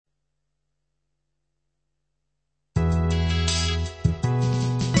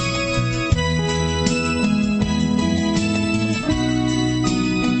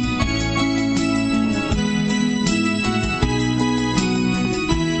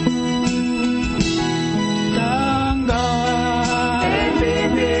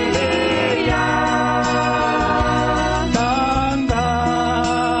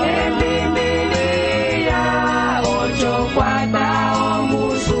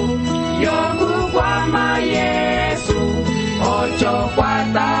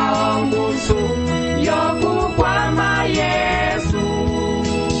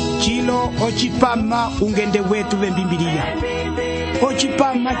ochipama ungende wetu bembimbiriya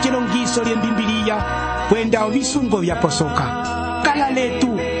ochipama chilongiso lyembimbiriya kwenda obisungo byaposoka kala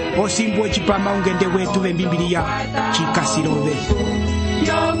letu osimbu ochipama ungende wetu bembimbiriya chikasirobe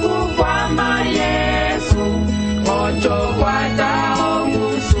yokukwama Yesu ocho kwata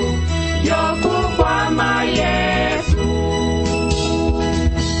ongusu yokukwama Yesu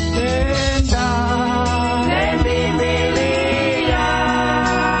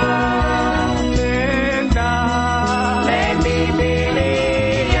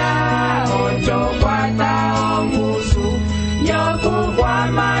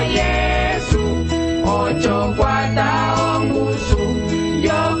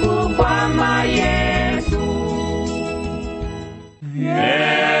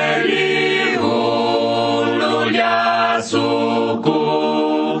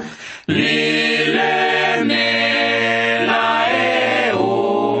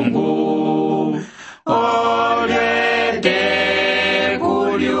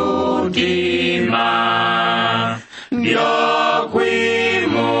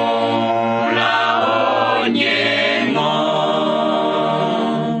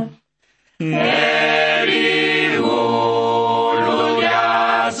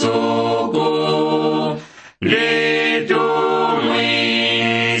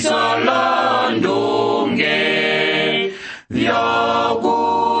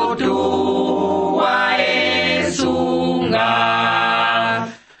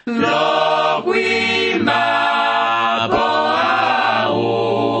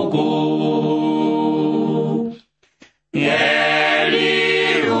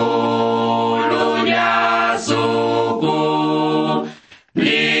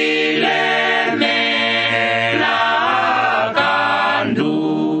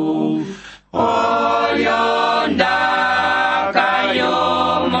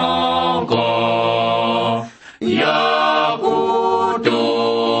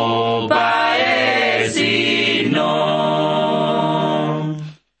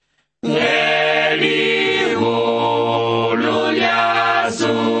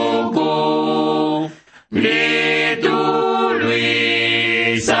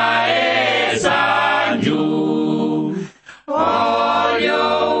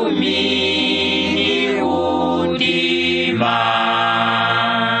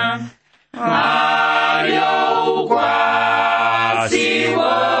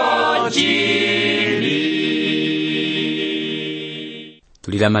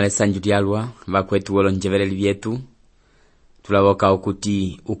Tulilama lesanju lyalwa bakwetu wolonjevereli byetu tulaboka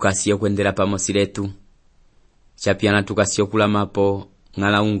okuti ukasiyo kwendela pamosi letu chapiana tukasiyo kulamapo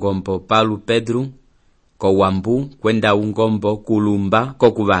ngala ungombo Paulo Pedro ko wambu kwenda ungombo kulumba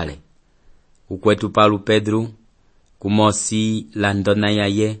ko kubale ukwetu Paulo Pedro kumosi landona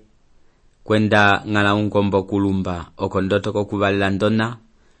yaye kwenda ngala ungombo kulumba okondoto ko kubale landona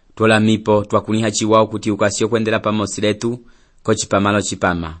tola mipo twakuniha chiwao kuti ukasiyo kwendela pamosi letu kochipamalo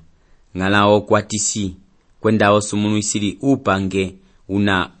chipama ngala okwatisi kwenda osumunu isili upange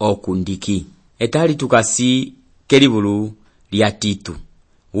una okundiki etali tukasi kelibulu lya Titu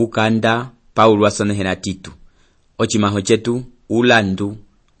ukanda Paulo asonehera Titu ochimaho chetu ulandu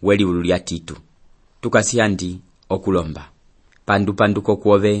welibulu lya Titu tukasi handi okulomba pandu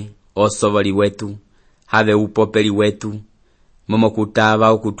kokuove osovoli wetu have upopeli wetu momo kutava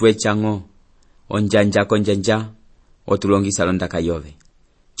okutwechango onjanja otulongisa londa kayove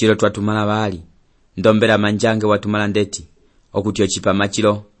chilo twatumala bali ndombera manjange watumala ndeti okuti ochipama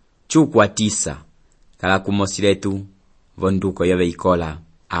chilo chukwatisa kala kumosiletu vonduko yove ikola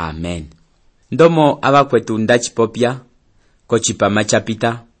amen ndomo abakwetu ndachipopya kochipama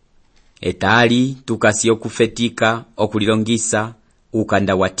chapita etali tukasiyo kufetika okulilongisa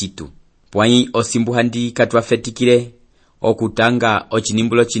ukanda wa Titu pwanyi osimbuhandi katwafetikile okutanga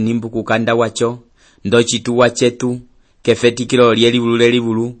ochinimbulo chinimbu kukanda wacho ndo chituwa chetu kefetikilo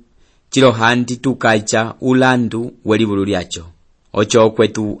lyelibulu chilo handi tukacha ulandu welibulu lyacho ocho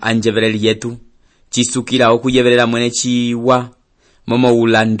kwetu anjevereli yetu chisukila okuyeverela mwene chiwa momo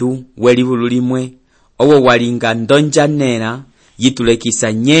ulandu welibulu limwe owo walinga ndonjanera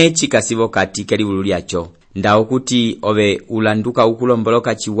yitulekisa nyechi kasibo kati kelibulu lyacho ndao kuti ove ulanduka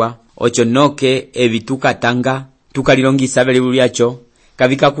ukulomboloka chiwa ocho noke evituka tanga tukalilongisa belibulu lyacho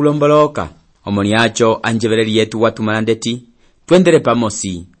kavika kulomboloka omoni yacho anjevereli yetu watumala ndeti twendele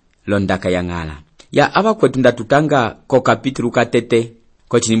pamosi londaka yangala ya abakwetu ndatutanga ko kapitulu katete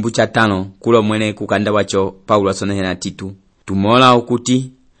ko chilimbu cha 5 kulo mwene kukanda wacho Paulo asonehera Titu tumola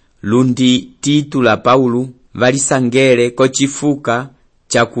okuti lundi Titu la Paulo valisangele ko chifuka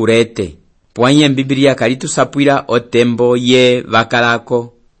cha Kurete pwanye Biblia kalitusapwila otembo ye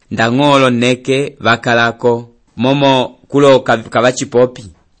vakalako ndang'olo neke vakalako momo kulo kavachipopi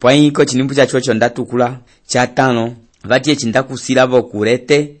pwaiko chinimbu chacho ndatukula cha 5 vati echindakusila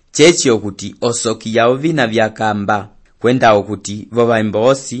kulete chechi okuti osoki yawo vina vyakamba kwenda okuti vovaimbo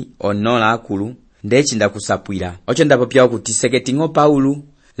osi onola akulu ndechi ndakusapwila ocho ndapopya okuti seketingo Paulo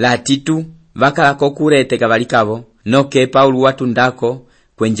la Titu vakalako kulete kavalikavo noke Paulo watundako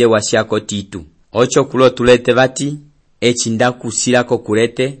kwenje wasiako Titu ocho kulo tulete vati echindakusilako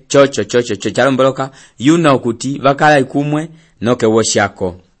kulete chocho chalomboloka yuna okuti vakala ikumwe noke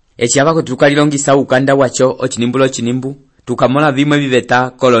wosiako echavako tukalilongisa ukanda wacho ochinimbu tukamola vimwe viveta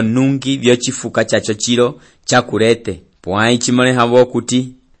kolonungi vyochifuka chacho chilo chakulete pwai chimole havo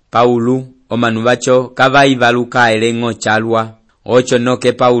kuti Paulo omanu vacho kavaivaluka elengo chalwa ocho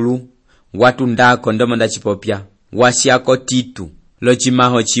noke Paulo watundako ndomo ndachipopya wasiako Titu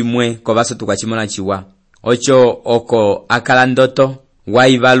lochimaho chimwe kovaso tukachimola chiwa ocho oko akala ndoto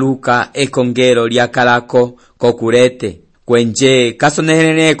waivaluka ekongero lyakalako kokulete kwenje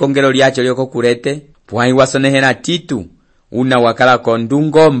kasonehele ekongero lyacho lyoko kulete pwai wasonehela Titu una wakalako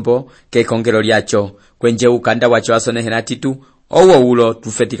ndungombo kekongero lyacho kwenje ukanda wacho wasonehela Titu owo ulo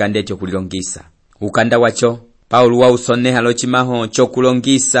tufetika ndetyo kulilongisa ukanda wacho Paulo wa usoneha lochimaho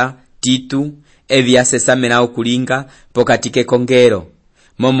chokulongisa Titu evyasesamela okulinga pokati kekongero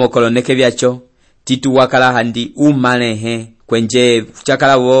momo koloneke vyacho Titu wakala handi umalehe kwenje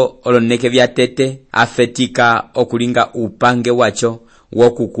chakalawo oloneke vyatete afetika okulinga upange wacho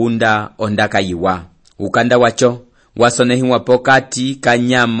wokukunda ondaka yiwa ukanda wacho wasonehiwa pokati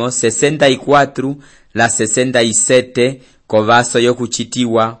kanyamo 64 la 67 kovaso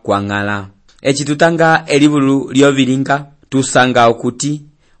yokuchitiwa kwa ngala echitutanga elivulu lyovilinga tusanga okuti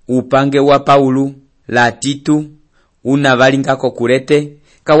upange wa Paulo la Titu unavalingako kulete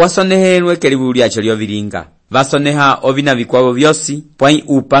kawasonehelwe kelivulu lyacho lyovilinga vasoneha ovina vikwavo vyosi pwai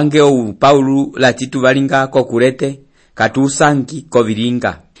upange ou Paulo la Titu valingako kulete katusangi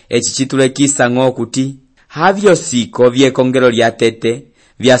kovilinga echichitulekisa ng'o kuti havyosiko vyekongero lyatete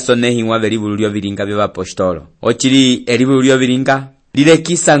vyasonehiwa velivulu lyovilinga vyavapostolo ochili elivulu lyovilinga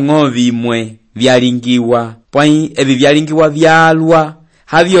lilekisa ng'o vimwe vyalingiwa pwai evi vyalingiwa vyalwa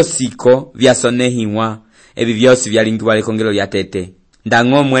havyosiko vyasonehiwa evi vyosi vyalingiwa lekongero lyatete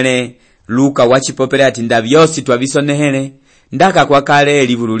ndang'o mwene Luka wachipopele ati ndavyosi twavisonehele ndaka kwa kale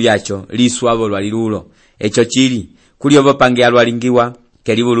elivulu lyacho liswavo lwalilulo echo chili kuliovo pange alwalingiwa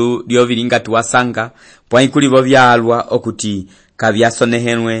kelivulu lyovilinga tuwasanga pwai kulivo vyalwa okuti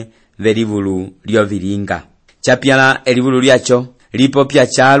kavyasonehenwe velivulu lyovilinga chapyala elivulu lyacho lipopya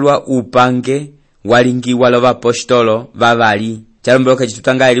chalwa upange walingiwa lovapostolo vavali chalomboloka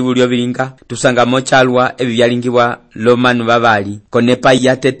chitutanga elivulu lyovilinga tusangamo chalwa evi vyalingiwa lomanu vavali konepa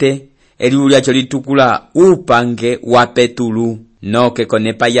yatete elivulu lyacho litukula upange wa Petulu noke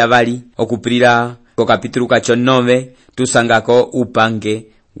konepa yavali okupilila ko kapitulu kacho 9 tusangako upange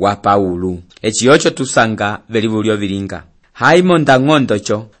wa Paulo echiyocho tusanga velivulu lyovilinga haimo ndang'ondo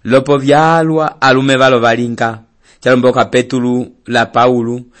cho lopo vyalwa alume valo valinga chalomboloka Petulu la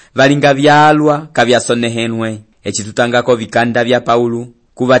Paulo valinga vyalwa kavyasonehenwe echitutangako vikanda vya Paulo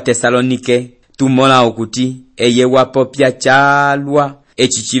kuva Tesalonike tumola okuti eye wapopya chalwa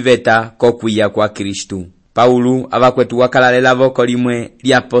echichiveta kokwiya kwa Kristu Paulo avakwetu wakalalela voko limwe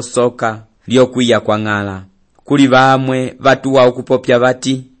lyaposoka lyokwiya kwa ng'ala kuli vamwe vatuwa okupopya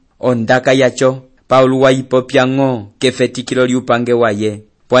vati ondaka yacho Paulo waipopya ng'o kefetikilo lyupange waye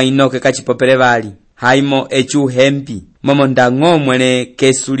pwainoke kachipopele vali haimo echuhempi momo ndang'o mwene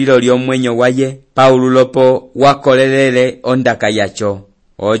kesulilo lyomwenyo waye Paulo lopo wakolelele ondaka yacho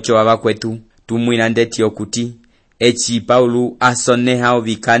ocho avakwetu tumwina ndeti okuti echi Paulo asoneha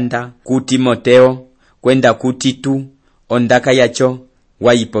ovikanda ku Timoteo kwenda ku Titu ondaka yacho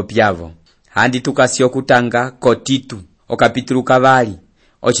waipopyavo handi tukasio kutanga ko Titu okapitulu kavali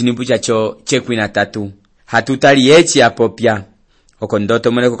ochinimbu chacho chekwina 3 hatutali echi apopya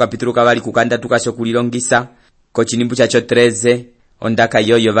okondoto mwene ko kapitulu kavali kukanda tukasio kulilongisa ko chinimbu chacho 13 ondaka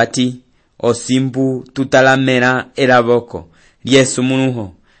yoyo vati osimbu tutalamela elavoko Yesu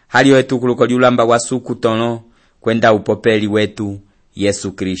munuho halio etukuluko lyulamba wasuku tono kwenda upopeli wetu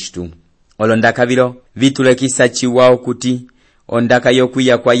Yesu Kristu olondaka vilo vitulekisa chiwao kuti ondaka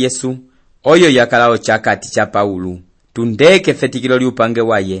yokwiya kwa Yesu oyo yakalao chakati cha Paulo tundeke fetikilo lyupange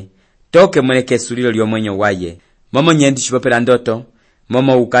waye toke mwene kesulilo lyomwenyo waye momo nyendi chipopela ndoto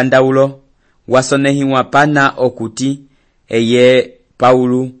momo ukanda ulo wasonehiwa pana okuti eye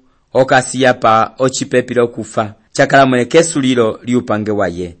Paulo okasiya pa ochipepilo kufa chakala mwene kesulilo lyupange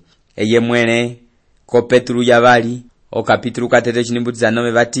waye eye mwene ko Petulu yavali okapitulu katete chinimbu za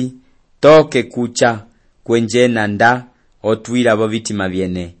 9 vati toke kucha kwenje nanda otwila vo vitima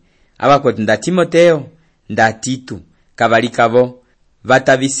vyene abakwetu nda Timoteo nda Titu kabalikabo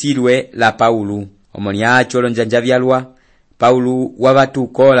batavisirwe la Paulo omoni acho olonjanja byalwa Paulo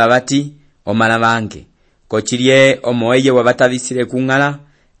wabatukola bati omana bange kochirie omoye wabatavisire kungala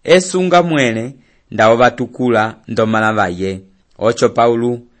esunga mwene ndawo batukula ndomala baye ocho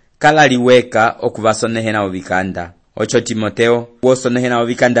Paulo kala liweka okubasonehena obikanda ocho Timoteo wosonehena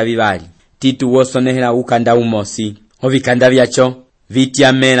obikanda bibali Titu wosonehena ukanda umosi obikanda byacho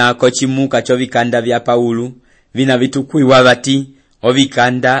vityamena kochimuka cho bikanda bya Paulo vina bitukuiwa bati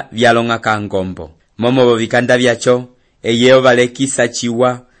obikanda byalonga kangombo momo bobikanda byacho eyeo balekisa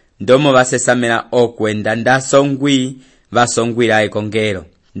chiwa ndomo basesamena okwenda ndasongwi basongwira ekongero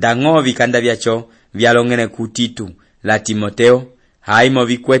ndango bikanda byacho byalongene kutitu la Timoteo haimo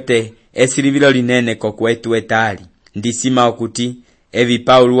bikwete esiribilo linene kokwetu etali ndisima okuti evi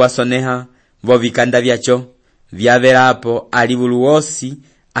Paulo wasoneha bo bikanda byacho byaberapo alibulu wosi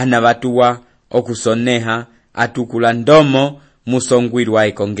anabatuwa okusoneha atukula ndomo musongwirwa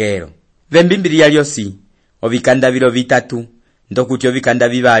ekongero vembimbiri lyosi obikanda bilo bitatu ndokuti obikanda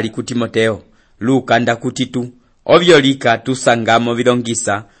bibali ku Timoteo lukanda kutitu obyolika tusangamo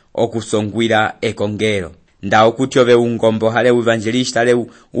bilongisa okusongwira ekongero ndao kuti obe ungombo hale evangelista hale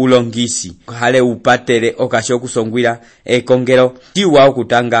ulongisi hale upatere okasho kusongwira ekongero tiwa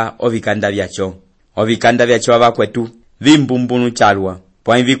okutanga obikanda byacho abakwetu vimbumbunu chalwa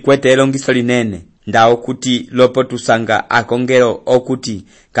pwa bikwete elongiso linene ndao kuti lopo tusanga akongero okuti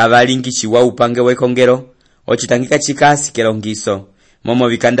kabalingishi wa upange wekongero ochitangika chikasi kelongiso momo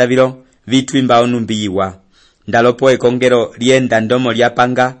bikanda bilo vitwimba onumbiyiwa ndalopo ekongero lienda ndomo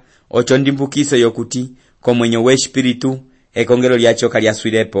lyapanga ocho ndimbukiso yokuti komwenyo we espiritu ekongero lyacho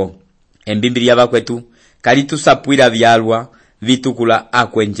kalyaswirepo embimbiri yabakwetu kalitusapwira byalwa vitukula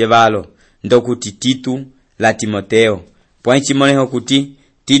akwenje balo ndokuti Titu la Timoteo pwanchi moneho kuti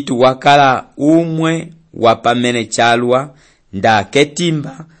Titu wakala umwe wapamene chalwa nda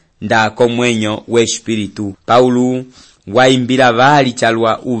ketimba nda komwenyo we espiritu Paulo waimbira bali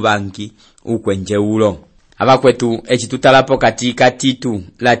chalwa ubangi ukwenje ulo abakwetu echitutalapo katika Titu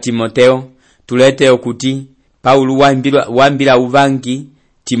la Timoteo tulete okuti Paulo wambira ubangi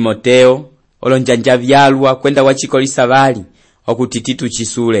Timoteo olonjanja byalwa kwenda wachikolisa bali okuti Titu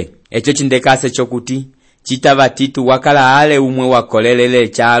chisule echo chindekase chokuti chitaba Titu wakala ale umwe wakolelele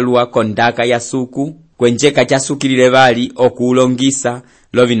chalwa kondaka ya suku kwenjeka chasukilile bali okulongisa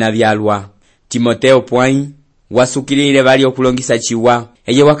lovina byalwa Timoteo pwai wasukilile bali okulongisa chiwa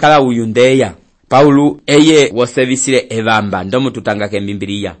eye wakala uyundeya Paulo eye wosevisile evamba ndomo tutangake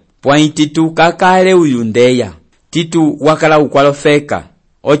mbimbiria pwai Titu kakale uyundeya Titu wakala ukwalofeka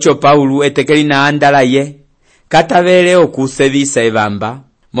ocho Paulo etekeli na andala ye katavele okusevisa evamba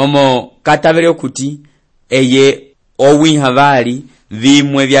momo katavele okuti eye owinha bali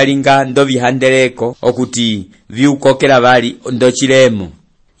vimwe byalinga ndo bihandeleko okuti viukokela bali ndo chilemo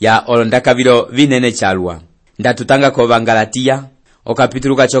ya olondaka bilo vinene chalwa ndatutanga ko Bangalatia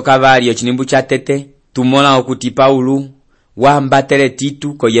okapitulu kachoka bali ochinimbu cha tete tumona okuti Paulo wambatele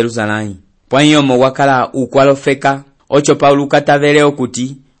Titu ko Yerusalemu pwanyomo wakala ukwalofeka ocho Paulo katavele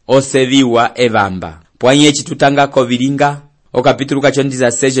okuti oseviwa evamba pwanye chitutanga ko bilinga okapitulu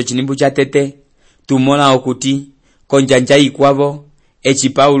kachondiza sejo chinimbu cha tete tumona okuti konjanja ikwabo echi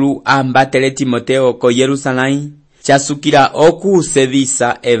Paulo ambatele Timoteo ko Yerusalemu chasukira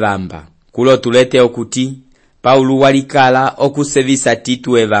okusevisa evamba kulo tulete okuti Paulo walikala okusevisa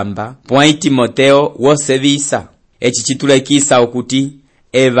Titu evamba pwai Timoteo wosevisa echi chitulekisa okuti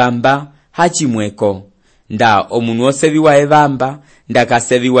evamba hachimweko nda omunu oseviwa evamba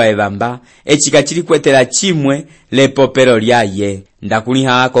ndakaseviwa evamba echika chili kwetela chimwe lepopero lyaye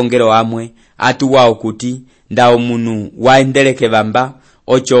ndakuliha akongero amwe atuwa okuti nda omunu waendeleke vamba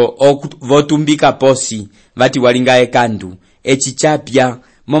ocho votumbika posi vati walinga ekandu echichapya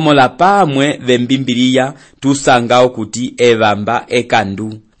momola pamwe vembimbiria tusanga okuti evamba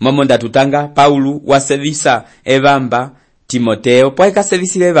ekandu momo ndatutanga Paulo wasevisa evamba Timoteo pwaika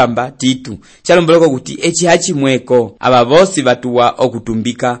sevisile evamba Titu chalomboloko kuti echi hachimweko aba bosi batuwa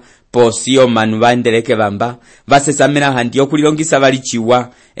okutumbika posi omanu baendeleke vamba vasesamena handi okulilongisa bali chiwa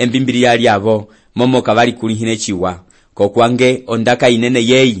embimbiri yali abo momo kabali kulihine chiwa kokwange ondaka inene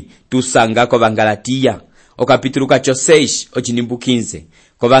yeyi tusanga ko Bangalatia okapitulu kacho 6 ochinimbu 15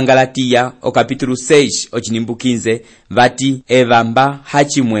 ko Bangalatia okapitulu 6 ochinimbu 15 vati evamba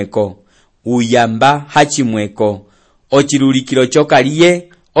hachimweko uyamba hachimweko ochilulikilo chokaliye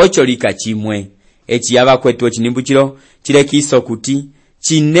ocholika chimwe echi yaba kwetu ochinimbu chilo chilekiso kuti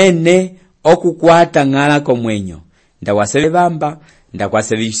chinene okukwata ngala komwenyo ndawasele bamba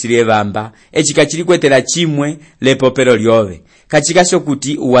ndakwasevisile bamba echika chili kwetela chimwe lepopero lyove kachikasho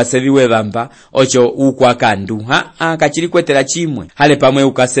kuti uwaseviwe vamba ocho ukwa kandu kachiri kwetera chimwe hale pamwe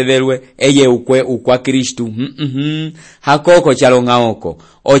ukaseverwe eye ukwe ukwa Kristu hakoko chalongaoko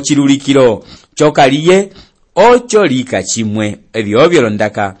ochilulikiro chokaliye ocho lika chimwe ebyobyo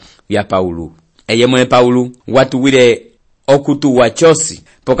londaka bya Paulo eye mwe Paulo watuwire okutuwa chosi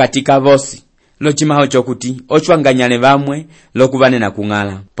pokatika vosi lochimaho chokuti ochwanganyane vamwe lokuvanena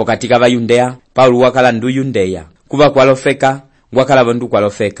kung'ala pokatika vayundeya Paulo wakala ndu yundeya kuva kwalofeka wakala vondu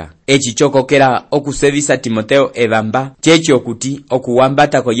kwalofeka echi chokokera okusevisa Timoteo evamba chechi okuti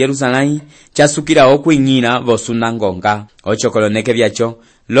okuwambata ko Yerusalemu chasukira okuing'ira vosunangonga ochokoloneke vyacho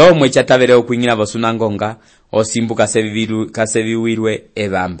lomwe chatavere okuing'ira vosunangonga osimbuka kaseviwirwe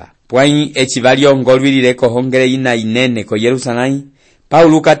evamba pwanyi echi valyongolwirire kohongere ina inene ko Yerusalemu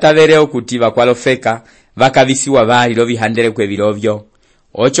Paulo katavere okuti vakwalofeka vakavisiwa vali lovihandere kwe virovyo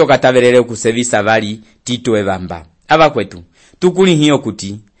ocho kataverere okusevisa vali Titu evamba abakwetu tukuli hiyo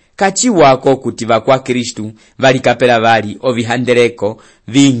kuti kachiwako kuti vakwa Kristu vali kapela vali ovihandereko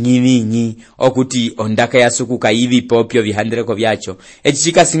vinyi okuti ondaka yasukuka ivi popyo vihandereko vyacho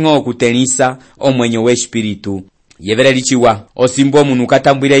echichika singo okutenisa omwenyo we espiritu yevere lichiwa osimbo munu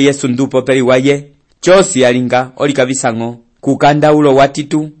katambwire Yesu ndupo peli waye chosi yalinga olikavisango kukandaulo wa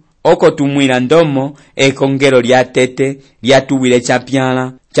Titu oko tumwira ndomo ekongero lya tete lyatuwile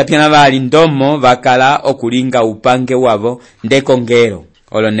chapyala vali ndomo vakala okulinga upange wavo ndekongero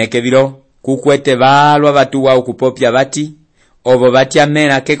oloneke vilo kukwete valwa vatuwa ukupopya vati ovo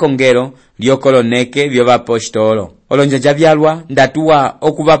vatyamela kekongero lyokoloneke vyo vapostolo olonjanja vyalwa ndatuwa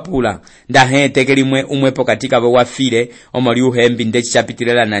okuvapula ndahete limwe umwepo katika vo wafile omoli uhembi ndechi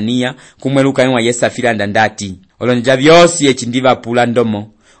chapitirela Anania kumweluka wa Yesafira ndandati olonjanja vyosi echi ndivapula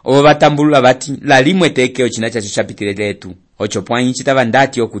ndomo ovo vatambulula vati la limwe teke ochina chacho chapitiretu ocho pwanyi chitava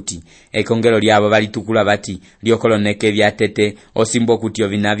ndati okuti ekongero lyabo valitukula vati lyokoloneke vya tete osimbo kuti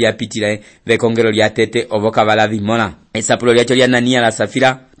ovina vyapitire vekongero lya tete ovoka valavimola esapulo lyacho lya Anania la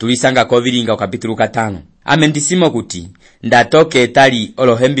Safira tulisanga kovilinga kapitulu 5 amendisimo kuti ndatoke etali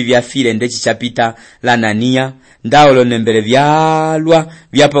olohembi vyafile ndechi chapita la Anania ndaolo nembele vyalwa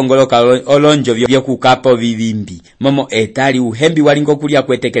vyapongoloka olonjo vyokukapo vivimbi momo etali uhembi walingo kulya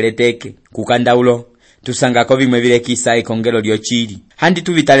kwetekeleteke kukandaulo tusanga ko vimwe vilekisa ekongero lyochili handi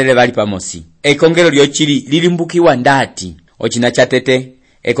tuvitalele vali pamosi ekongero lyochili lilimbukiwa ndati ochina chatete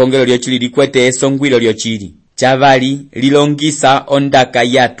ekongero lyochili likwete esongwilo lyochili chavali lilongisa ondaka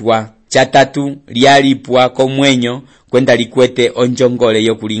yatwa chatatu lyalipwa komwenyo kwenda likwete onjongole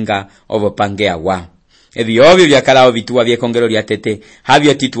yokulinga ovopangea wa ebyobyo byakalao vituwa byekongero lya tete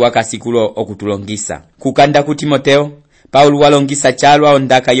havyo Titu wakasikulo okutulongisa kukanda ku Timoteo Paulo walongisa chalwa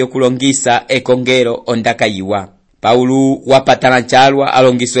ondaka yokulongisa ekongero ondaka yiwa Paulo wapatana chalwa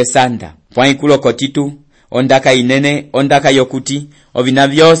alongiswe sanda pwaikulo ko Titu ondaka inene ondaka yokuti ovina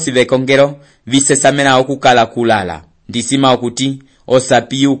vyosi vekongero visesamena okukala kulala ndisima okuti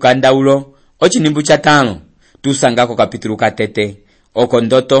osapi ukandaulo ochinimbu cha 5 tusangako kapitulu katete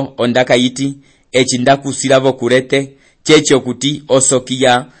okondoto ondaka yiti echindakusilavo kurete cheche okuti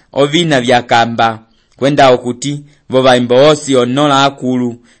osokia ovina vyakamba kwenda okuti vovaimbo osi onola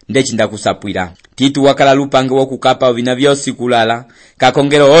akulu ndechindakusapwira Titu wakala lupange wokukapa ovina vyosi kulala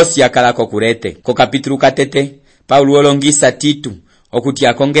kakongero osi akalako kurete ko kapitulu katete Paulo olongisa Titu okuti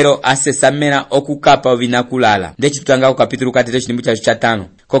akongero asesamena okukapa ovina kulala ndechitutanga ko kapitulu katete chinimbu cha 5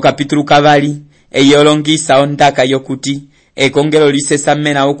 ko kapitulu kavali eyolongisa ondaka yokuti ekongero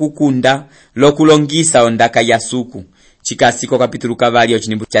lisesamena okukunda lokulongisa ondaka yasuku chikasiko kapitulu kavali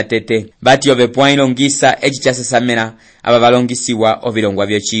ochinimbu cha tete bati ove point longisa echi chasesamena aba valongisiwa ovilongwa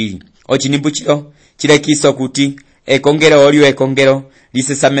vyochili ochinimbu chilo chilekiso kuti ekongero olyo ekongero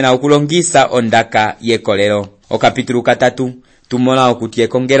lisesamena okulongisa ondaka yekolero okapitulu 3 tumola okuti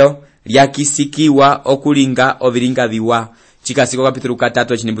ekongero lyakisikiwa okulinga ovilinga viwa chikasiko kapitulu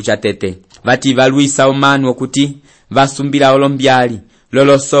 3 ochinimbu cha tete bati valuisa omanu okuti vasumbira olombyali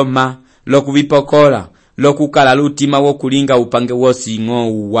lolosoma lokuvipokola lokukala lutima wokulinga upange wosi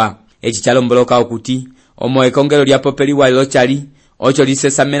ng'ouwa echi chalomboloka okuti omo ekongero lyapopeliwa lochali ocho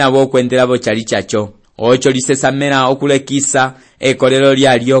lisesamena wokwendera bochali chacho ocho lisesamena okulekisa ekolero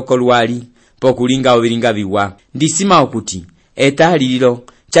lyalioko lwali pokulinga ovilinga viwa ndisima okuti etali lilo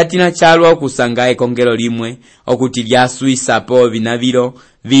chatina chalwa okusanga ekongero limwe okuti lyasuisa po vinaviro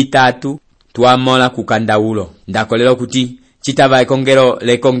vitatu tuamola kukandaulo ndakolero kuti chitava ekongero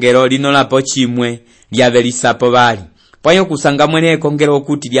lekongero linolapo chimwe lyavelisapo vali pwanyo kusanga mwene ekongero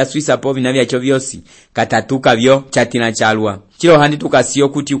okuti lyasuisapo vina vyacho vyosi katatuka vyo chatina chalwa chilo handi tukasiyo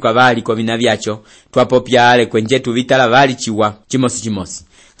kuti ukavali ko vina vyacho twapopya ale kwenje tuvitala vali chiwa chimosi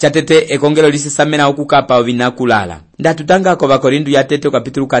chatete ekongelo lisesamena okukapa ovinakulala. Ndatutangako Bakorinto ya tete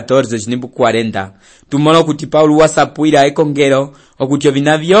kapitulu 14 chinibu 40 tumono kuti Paulo wasapuira ekongelo okuti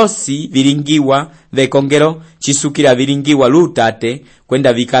ovina vyosi vilingiwa vekongelo chisukira vilingiwa lutate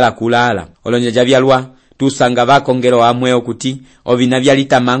kwenda vikala kulala. Olonja vyalwa tusanga bakongelo amwe okuti ovina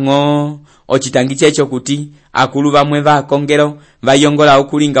vyalitamang'o ochitangiche echo kuti akulu bamwe bakongelo bayongola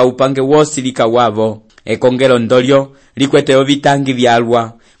okulinga upange wosi likawavo. Ekongelo ndolyo likwete ovitangi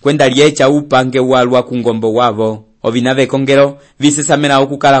vyalwa kwenda liecha upange walwa kungombo wavo. Ovina vekongelo visesamena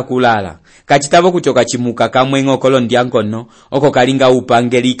okukala kulala kachitavo kuchoka chimuka kamwe ng'okolo ndyankono oko kalinga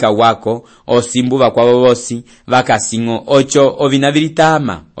upange lika wako osimbu bakwavo bosi bakasingo ocho ovina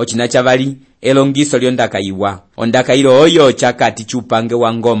vilitama ochina chavali elongiso lyondakaiwa ondakairo oyo chakati chupange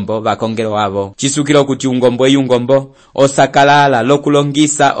wa ngombo bakongelo wavo chisukiro kuti ungombo eyungombo osakalala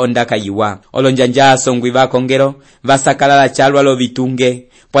lokulongisa ondakaiwa olonjanja asongwi bakongelo basakalala chalwa lo vitunge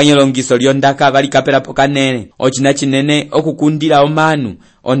pwanye longiso lyondaka balikapela pokanene ochina chinene okukundila omanu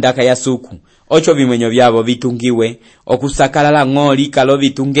ondaka ya suku ocho bimwenyo byabo bitungiwe okusakalala ng'oli kalo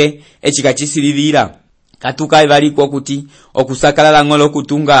bitunge echikachisilivira katuka ibaliko kuti okusakalala ng'olo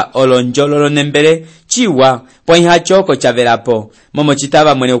kutunga olonjololo nembele chiwa pwanye hachoko chavelapo momo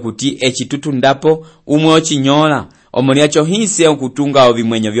chitaba mwene okuti echitutundapo umwe ochinyola omoni acho hinse okutunga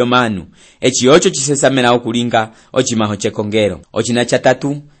obimwenyo byomanu echiocho chisesamena okulinga ochimaho chekongero. Ochina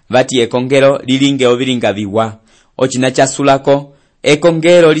chatatu vati ekongero lilinge obilinga biwa. Ochina chasulako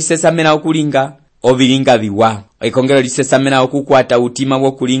ekongero lisesamena okulinga obilinga biwa. Ekongero lisesamena okukwata utima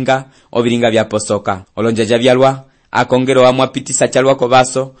wokulinga obilinga byaposoka. Olonjaja byalwa akongero amwapitisa chalwa ko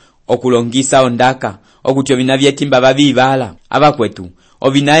baso okulongisa ondaka okuti obina byetimba babibala abakwetu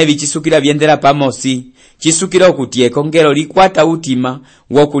obinaye bichisukira byendera pamosi chisukira okuti ekongero likwata utima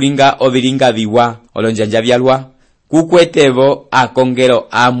wokulinga obilinga biwa. Olonjanja byalwa kukwetebo akongero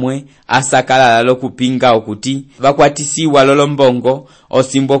amwe asakalala lokupinga okuti bakwatisiwa lolombongo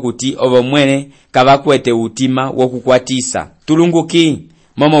osimbo kuti obomwene kabakwete utima wokukwatisa tulunguki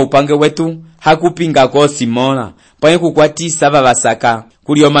momo upange wetu hakupinga ko simola panye kukwatisa babasaka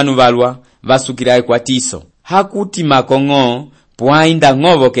kuli omanu balwa basukira ekwatiso hakutima kongo pwainda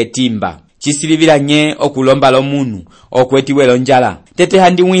ngobo ketimba chisilivira nye okulomba lomunu okwetiwe lonjala tete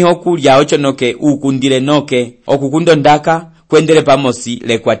handi mwiho kulya ochonoke ukundile noke okukundo ndaka kwendele pamosi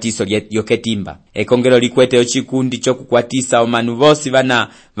lekwatiso yoketimba. Ekongelo likwete ochikundi chokukwatisa omanu bosi bana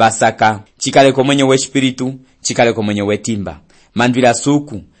basaka chikale komwenye we spiritu chikale komwenye wetimba mandvila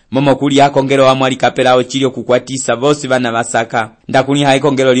suku momo kuli akongelo amwali kapela ochilio kukwatisa bosi bana basaka ndakuni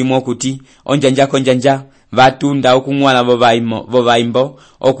haikongelo limo kuti onjanja vatunda okungwala bobaimbo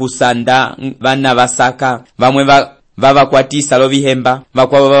okusanda bana basaka bamwe babakwatisa lobihemba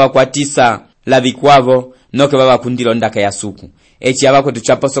bakwabo babakwatisa labikwavo noke babakundilo ndaka ya suku echi abako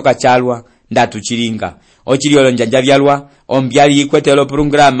tuchaposoka chalwa ndatu chilinga ochiliolo njanja byalwa ombyali ikwete lo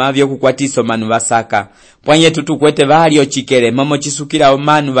programa byo kukwatiso manu basaka pwanye tutukwete bali ochikele momo chisukira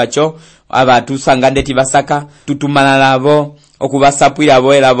omanu bacho abatu sangandeti basaka tutumana labo okubasapwira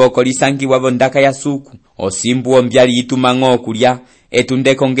boela boko lisangiwa bondaka ya suku osimbu ombyali itumango okulya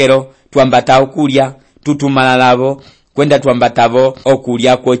etundekongero twambata okulya tutumana labo kwenda twambatavo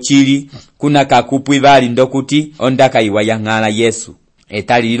okulya ko chili kuna kakupwi bali ndokuti ondaka iwa yangala Yesu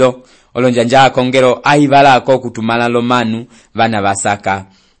etalilo olonjanja akongero aibala ko kutumana lomanu bana basaka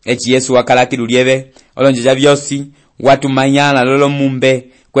echi Yesu wakalakilulieve olonjanja byosi watumanyala lolo mumbe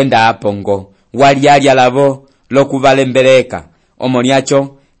kwenda apongo walialia lavo lokubalembeleka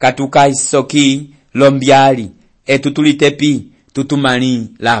omoniacho katuka isoki lombyali etutulitepi tutumani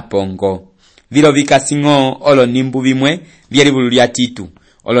la pongo vilo vikasingo olo nimbu bimwe byelibulu lya Titu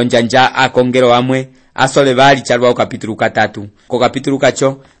olonjanja akongero amwe asole bali chalwa kapitulu 3 ko kapitulu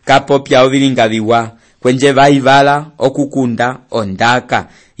kacho kapopya obilinga biwa kwenje baibala okukunda ondaka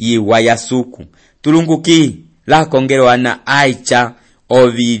yiwa ya suku tulunguki la kongero ana aicha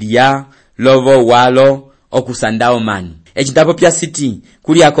ovilya lovo walo okusandao manu echitapo pya city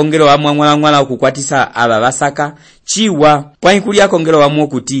kuli akongero amwangwala okukwatisa ababasaka chiwa pwani kuli akongero amwo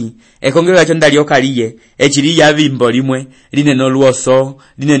kuti ekongero lacho ndalyo kaliye echili ya bimbo limwe lineno luoso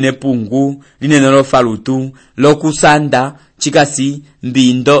linene pungu lineno lofalutu lokusanda chikasi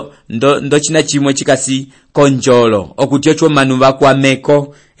mbindo ndo china chimwe chikasi konjolo okuti ocho manu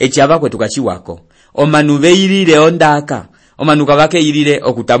bakwameko echaba kwetuka chiwako omanu beirire ondaka omanu kabake irire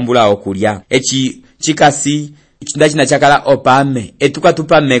okutambula okulya echi chikasi ndachina chakala opame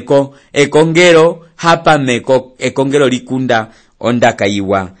etukatupa meko ekongero hapa meko ekongero likunda ondaka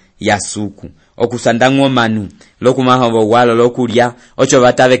iwa ya suku okusandangwo manu lokumaho walo lokulya ocho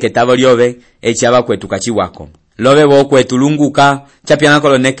batave ketabo lyobe echi abakwetuka chiwako lobe bokwetulunguka chapyana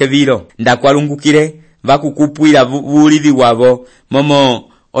koloneke vilo ndakwalungukire vakukupwila bulivi wabo momo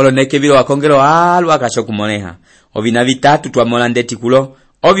oloneke vilo wakongelo alu akashokumoneha ovina vitatu twamola ndetikulo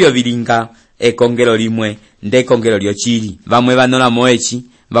ovyo vilinga ekongelo limwe ndekongelo lyochili vamwe vanola moechi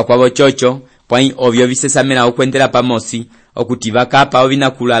vakwavo chocho pwai ovyo visesamela okwendela pamosi okuti vakapa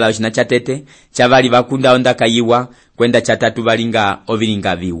ovinakulala ochina chatete chavali vakunda ondakayiwa kwenda chatatu valinga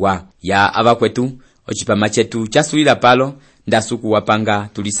ovilinga viwa ya avakwetu ochipama chetu chasulila palo ndasuku wapanga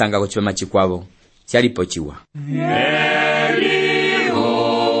tulisanga kochipama chikwavo chalipo chiwa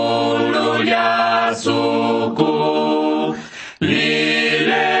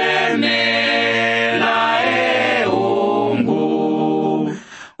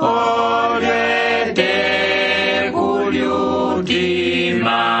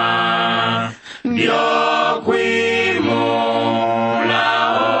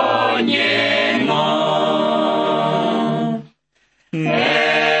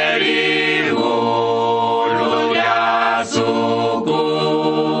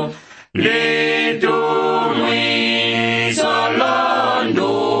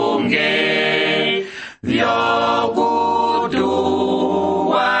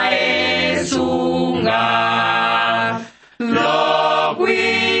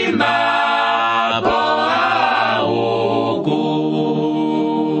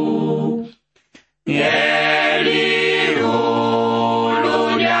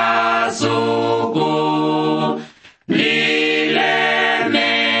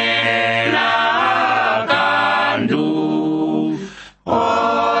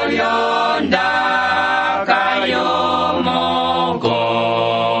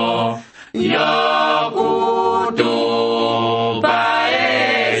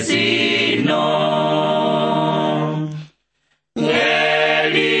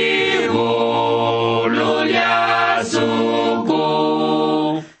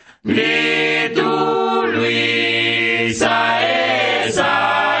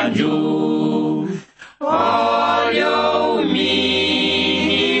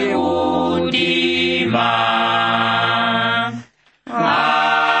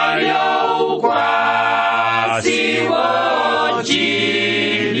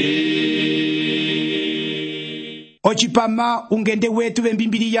Ochipama ungende wetu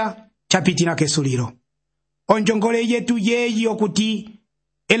bembimbiriya chapitina kesuliro. Onjongole yetu yeyi okuti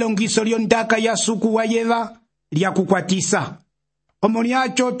elongiso lyondaka ya suku wa yeva lya kukwatisa.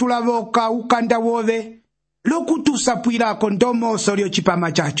 Omoniacho tulavoka ukanda wove lokutusapwila kondomo solio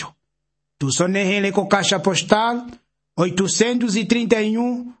chipama chacho. Tusonehele ko kasha postal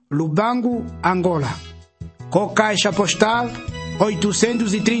 831 Lubangu, Angola. Ko kasha postal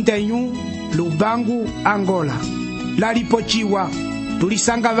 831 Lubangu, Angola. Lalipochiwa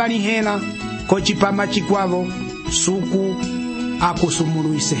tulisanga vani hela ko chipama chikwavo suku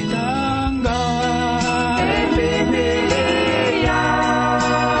akusumuluise.